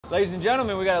Ladies and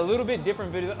gentlemen, we got a little bit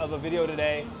different of a video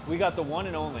today. We got the one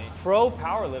and only pro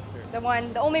powerlifter.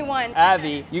 The only one.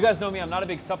 Avi. You guys know me, I'm not a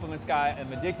big supplements guy.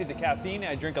 I'm addicted to caffeine.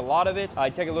 I drink a lot of it. I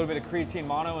take a little bit of creatine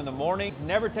mono in the morning.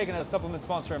 Never taken a supplement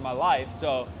sponsor in my life,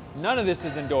 so none of this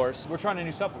is endorsed. We're trying a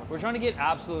new supplement. We're trying to get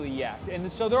absolutely yacked. And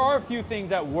so there are a few things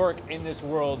that work in this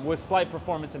world with slight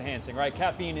performance enhancing, right?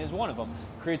 Caffeine is one of them.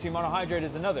 Creatine monohydrate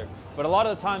is another. But a lot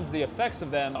of the times the effects of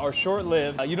them are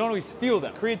short-lived. You don't always feel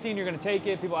them. Creatine, you're gonna take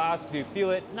it. People ask, do you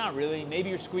feel it? Not really. Maybe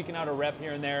you're squeaking out a rep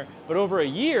here and there. But over a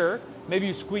year, maybe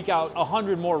you squeak out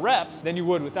 100 more reps than you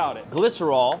would without it.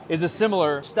 Glycerol is a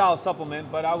similar style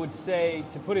supplement, but I would say,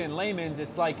 to put it in layman's,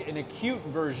 it's like an acute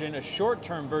version, a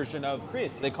short-term version of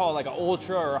creatine. They call it like an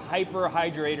ultra or hyper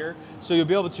hydrator. So you'll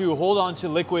be able to hold on to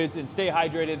liquids and stay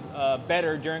hydrated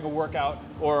better during a workout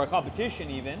or a competition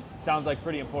even. Sounds like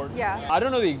pretty important. Yeah. I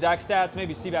don't know the exact stats,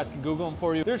 maybe Seabass can Google them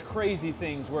for you. There's crazy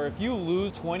things where if you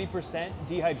lose 20%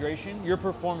 dehydration, your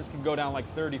performance can go down like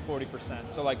 30, 40%.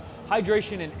 So like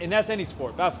hydration, and that's any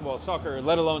sport, basketball, soccer,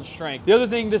 let alone strength. The other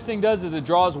thing this thing does is it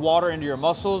draws water into your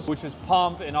muscles, which is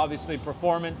pump and obviously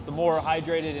performance. The more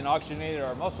hydrated and oxygenated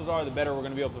our muscles are, the better we're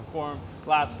gonna be able to perform,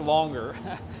 last longer.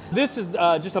 This is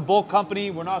just a bulk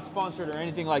company. We're not sponsored or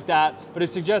anything like that, but it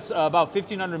suggests about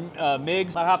 1,500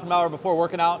 mgs, about half an hour before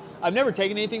working out. I've never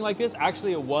taken anything like this.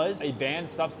 Actually, it was a banned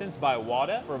substance by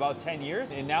WADA for about 10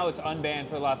 years, and now it's unbanned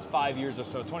for the last 5 years or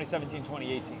so, 2017,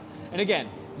 2018. And again,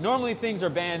 normally things are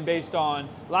banned based on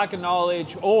lack of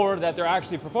knowledge or that they're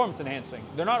actually performance enhancing.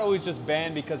 They're not always just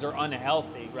banned because they're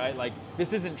unhealthy, right? Like,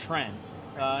 this isn't trend.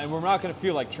 And we're not gonna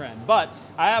feel like trend. But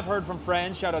I have heard from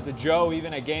friends, shout out to Joe,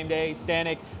 even at Game Day,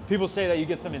 Stanek, people say that you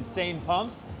get some insane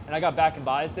pumps, and I got back in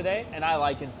buys today, and I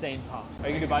like insane pumps. Are you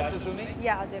gonna do biceps with me?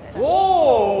 Yeah, I'll do it.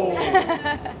 Whoa!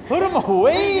 Put them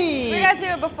away! We gotta do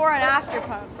a before and after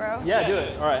pump, bro. Yeah, do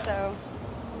it, all right. So,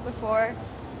 before.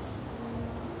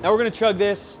 Now we're gonna chug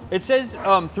this. It says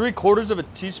 3/4 of a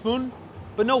teaspoon,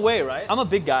 but no way, right? I'm a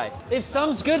big guy. If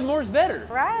some's good, more's better.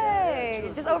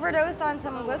 Right. Just overdose on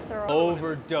some glycerol.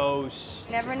 Overdose.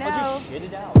 Never know. I'll just shit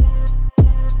it out.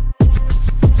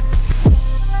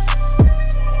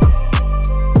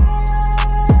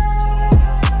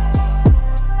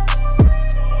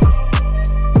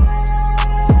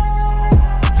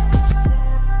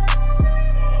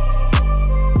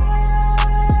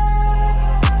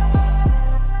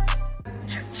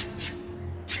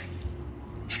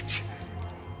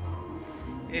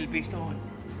 El pistón.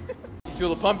 You feel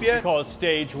the pump yet? Call it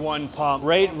stage 1 pump.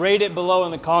 Rate it below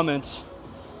in the comments.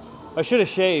 I should have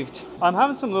shaved. I'm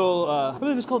having some little, I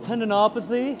believe it's called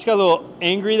tendinopathy. Just got a little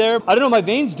angry there. I don't know, my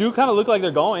veins do kind of look like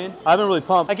they're going. I haven't really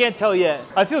pumped. I can't tell yet.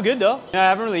 I feel good though. And I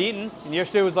haven't really eaten. And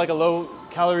yesterday was like a low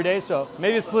calorie day, so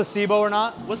maybe it's placebo or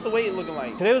not. What's the weight looking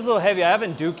like? Today was a little heavy. I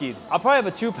haven't dookied. I'll probably have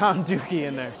a 2-pound dookie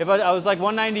in there. If I was like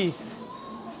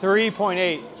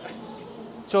 193.8.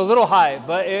 So a little high,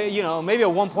 but you know, maybe a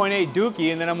 1.8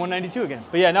 dookie and then I'm 192 again.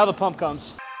 But yeah, now the pump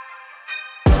comes.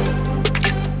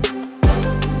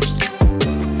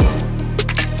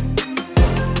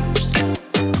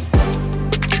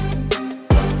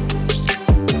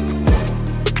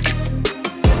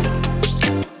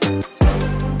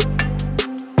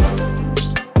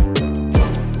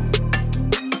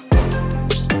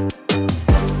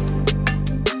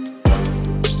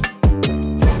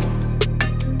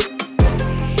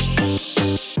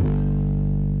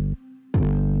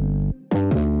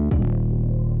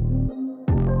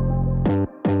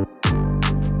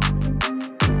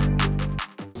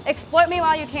 Exploit me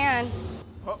while you can.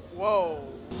 Whoa.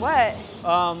 What?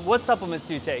 What supplements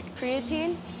do you take?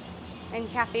 Creatine and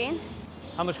caffeine.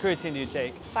 How much creatine do you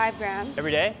take? 5 grams.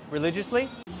 Every day? Religiously?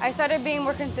 I started being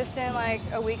more consistent like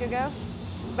a week ago.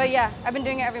 But yeah, I've been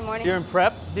doing it every morning. During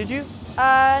prep, did you?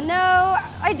 No,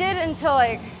 I did until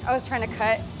like I was trying to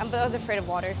cut, but I was afraid of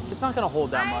water. It's not gonna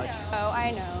hold that much. Oh,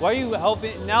 I know. Why are you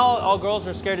helping? Now all girls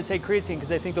are scared to take creatine because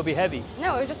they think they'll be heavy.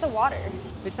 No, it was just the water.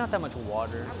 It's not that much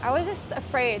water. I was just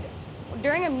afraid.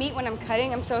 During a meet when I'm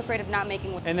cutting, I'm so afraid of not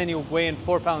making weight. And then you weigh in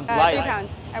 4 pounds light. 3 pounds.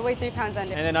 I weighed 3 pounds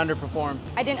under. And then underperformed.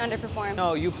 I didn't underperform.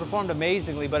 No, you performed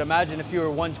amazingly, but imagine if you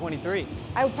were 123.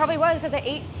 I probably was because I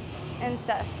ate and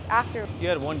stuff after. You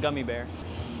had 1 gummy bear.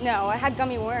 No, I had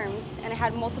gummy worms and I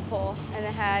had multiple and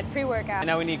I had pre-workout. And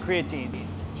now we need creatine.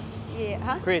 Yeah,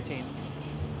 huh? Creatine.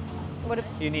 What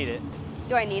You need it.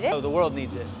 do I need it? Oh, the world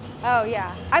needs it. Oh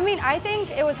yeah. I mean, I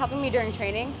think it was helping me during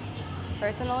training,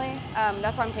 personally.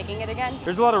 That's why I'm taking it again.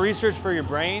 There's a lot of research for your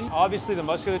brain, obviously the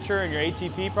musculature and your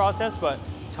ATP process, but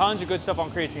tons of good stuff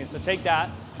on creatine. So take that.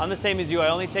 I'm the same as you. I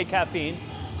only take caffeine.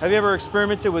 Have you ever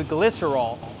experimented with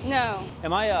glycerol? No.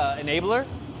 Am I an enabler?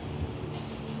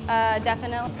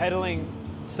 Definitely. Peddling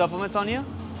supplements on you?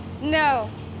 No,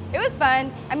 it was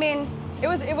fun. I mean, it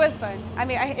was fun. I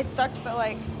mean, it sucked, but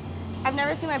like, I've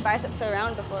never seen my biceps so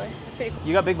round before. It's pretty cool.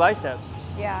 You got big biceps.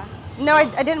 Yeah. No,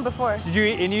 I didn't before. Did you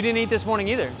eat, and you didn't eat this morning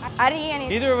either? I didn't eat anything.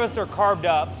 Neither of us are carved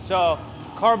up, so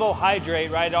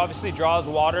carbohydrate, right, it obviously draws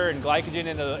water and glycogen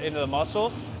into the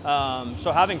muscle.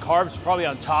 So having carbs probably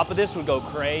on top of this would go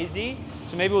crazy.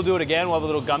 So maybe we'll do it again. We'll have a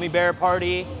little gummy bear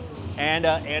party and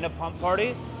a pump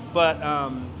party.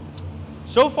 But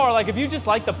so far, like if you just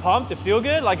like the pump to feel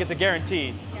good, like it's a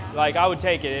guaranteed. Yeah. Like I would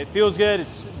take it. It feels good.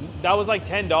 That was like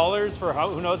 $10 for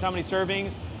who knows how many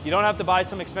servings. You don't have to buy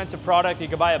some expensive product. You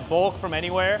can buy a bulk from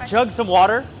anywhere. Chug some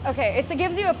water. Okay, it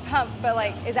gives you a pump, but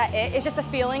like, is that it? It's just a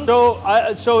feeling?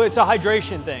 So it's a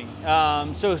hydration thing.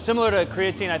 So similar to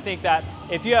creatine, I think that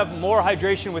if you have more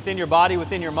hydration within your body,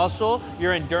 within your muscle,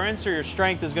 your endurance or your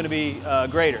strength is gonna be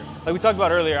greater. Like we talked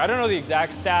about earlier, I don't know the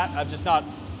exact stat, I'm just not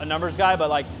a numbers guy,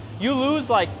 but like you lose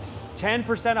like 10%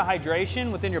 of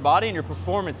hydration within your body and your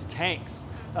performance tanks.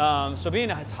 So being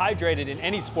hydrated in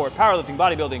any sport, powerlifting,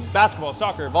 bodybuilding, basketball,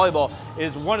 soccer, volleyball,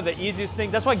 is one of the easiest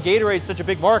things. That's why Gatorade's such a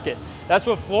big market. That's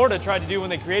what Florida tried to do when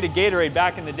they created Gatorade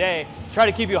back in the day, try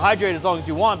to keep you hydrated as long as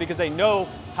you want because they know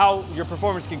how your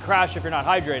performance can crash if you're not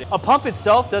hydrated. A pump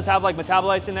itself does have like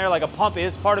metabolites in there. Like a pump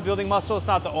is part of building muscle. It's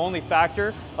not the only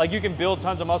factor. Like you can build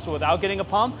tons of muscle without getting a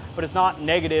pump, but it's not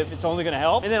negative. It's only gonna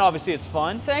help. And then obviously it's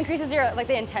fun. So it increases your like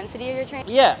the intensity of your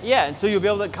training? Yeah. And so you'll be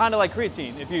able to kind of like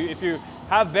creatine. If you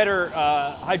have better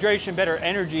hydration, better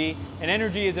energy, and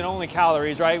energy isn't only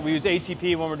calories, right? We use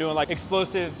ATP when we're doing like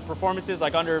explosive performances,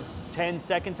 like under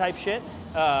 10-second type shit.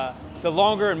 The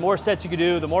longer and more sets you can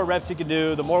do, the more reps you can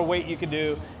do, the more weight you can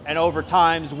do, and over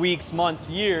times, weeks, months,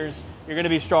 years, you're gonna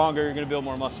be stronger, you're gonna build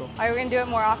more muscle. Are you gonna do it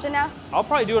more often now? I'll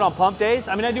probably do it on pump days.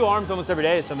 I mean, I do arms almost every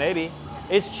day, so maybe.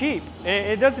 It's cheap.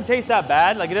 It doesn't taste that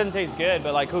bad. Like, it doesn't taste good,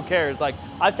 but like, who cares? Like,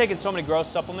 I've taken so many growth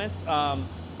supplements.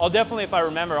 I'll definitely, if I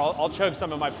remember, I'll chug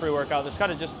some of my pre-workout. There's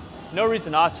kind of just no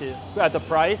reason not to at the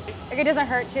price. Like it doesn't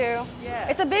hurt too. Yeah.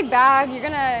 It's a big bag. You're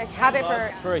gonna have it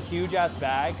for a huge ass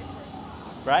bag,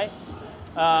 right?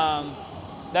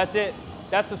 That's it.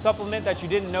 That's the supplement that you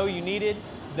didn't know you needed.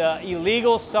 The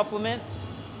illegal supplement,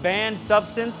 banned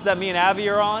substance that me and Avi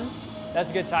are on. That's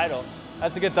a good title.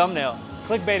 That's a good thumbnail.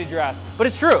 Clickbaited your ass. But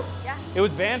it's true. Yeah. It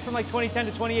was banned from like 2010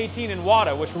 to 2018 in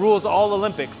WADA, which rules all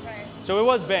Olympics. Right. So it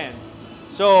was banned.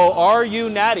 So are you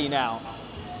natty now?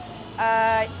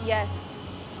 Yes,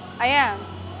 I am.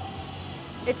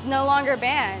 It's no longer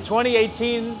banned.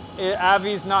 2018,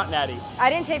 Avi's not natty. I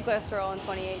didn't take glycerol in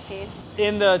 2018.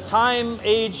 In the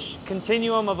time-age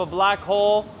continuum of a black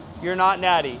hole, you're not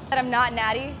natty. That I'm not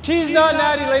natty. She's not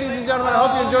natty, ladies and gentlemen. I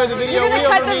hope you enjoyed the video. You're gonna We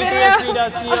cut over the me, video?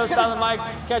 KSP.co,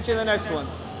 Silentmikke. Catch you in the next one.